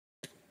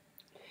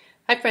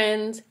Hi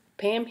friends,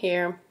 Pam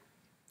here.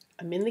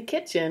 I'm in the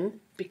kitchen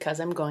because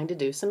I'm going to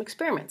do some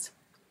experiments.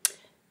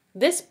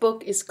 This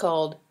book is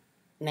called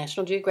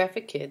National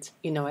Geographic Kids,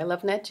 you know I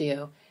love Nat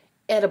Geo,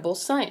 Edible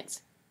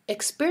Science,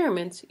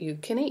 Experiments You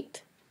Can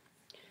Eat.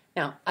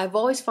 Now, I've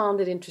always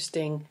found it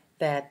interesting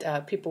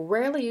that people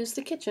rarely use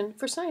the kitchen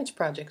for science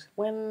projects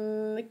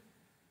when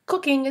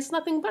cooking is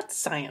nothing but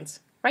science,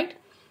 right?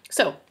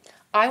 So,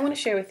 I want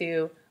to share with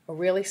you a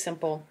really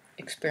simple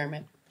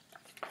experiment.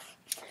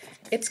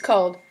 It's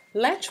called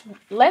Let's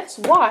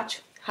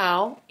Watch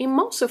How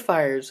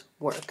Emulsifiers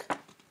Work.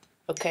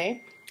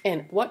 Okay?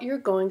 And what you're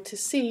going to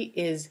see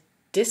is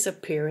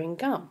disappearing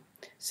gum.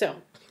 So,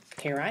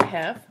 here I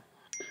have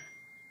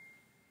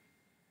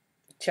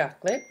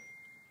chocolate.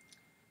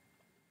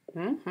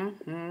 Oh,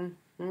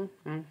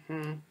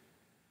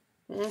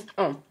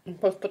 I'm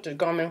supposed to put the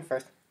gum in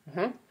first.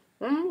 And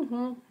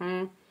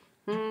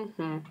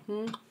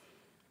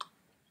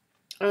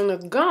the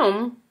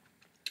gum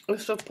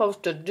is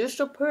supposed to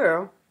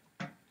disappear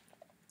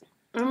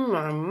in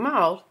my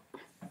mouth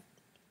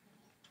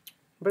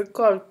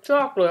because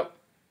chocolate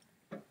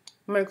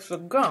makes the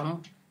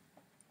gum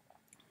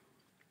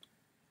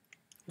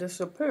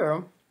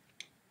disappear.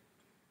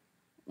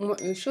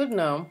 What you should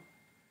know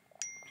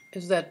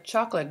is that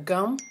chocolate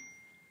gum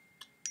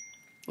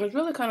is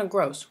really kind of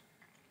gross.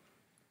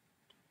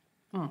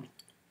 And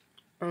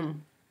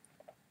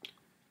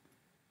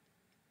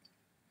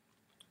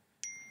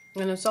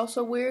it's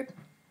also weird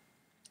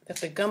that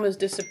the gum is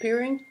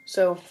disappearing,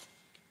 so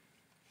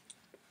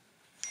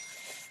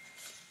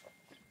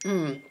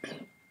that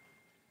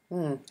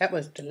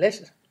was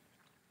delicious.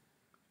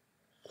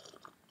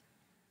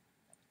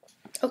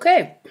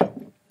 Okay,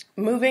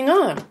 moving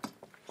on.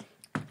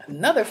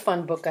 Another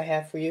fun book I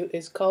have for you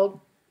is called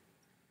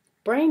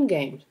Brain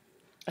Games.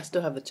 I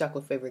still have the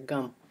chocolate flavored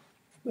gum.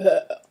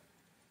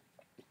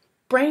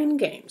 Brain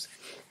Games.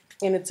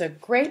 And it's a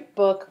great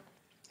book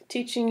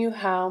teaching you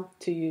how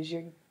to use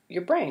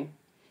your brain.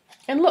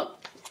 And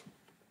look,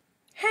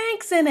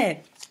 Hank's in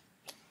it.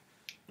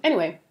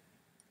 Anyway,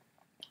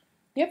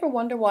 you ever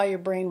wonder why your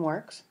brain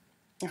works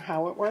or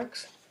how it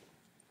works?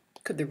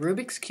 Could the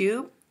Rubik's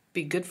Cube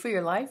be good for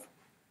your life?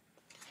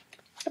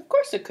 Of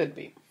course it could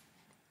be.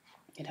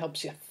 It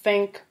helps you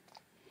think.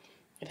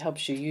 It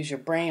helps you use your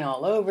brain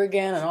all over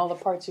again and all the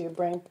parts of your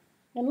brain.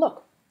 And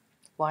look,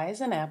 why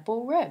is an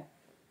apple red?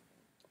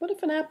 What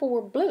if an apple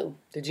were blue?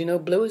 Did you know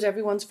blue is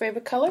everyone's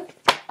favorite color?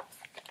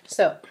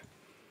 So,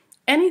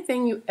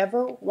 anything you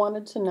ever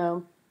wanted to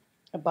know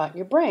about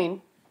your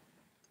brain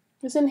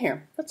is in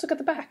here. Let's look at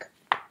the back.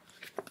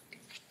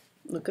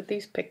 Look at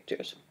these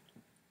pictures.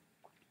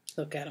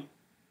 Look at them.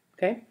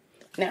 Okay?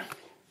 Now,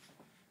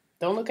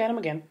 don't look at them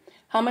again.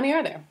 How many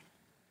are there?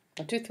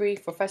 1, 2, 3,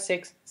 4, 5,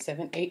 6,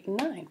 7, 8, and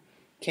 9.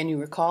 Can you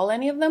recall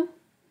any of them?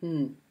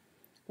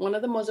 One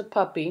of them was a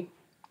puppy.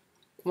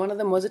 One of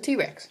them was a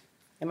T-Rex.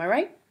 Am I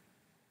right?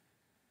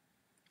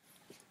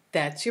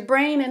 That's your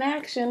brain in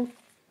action.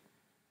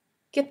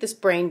 Get this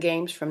Brain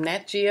Games from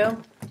Nat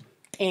Geo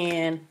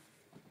and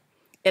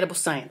Edible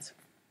Science.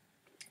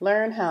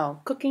 Learn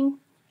how cooking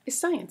is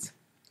science.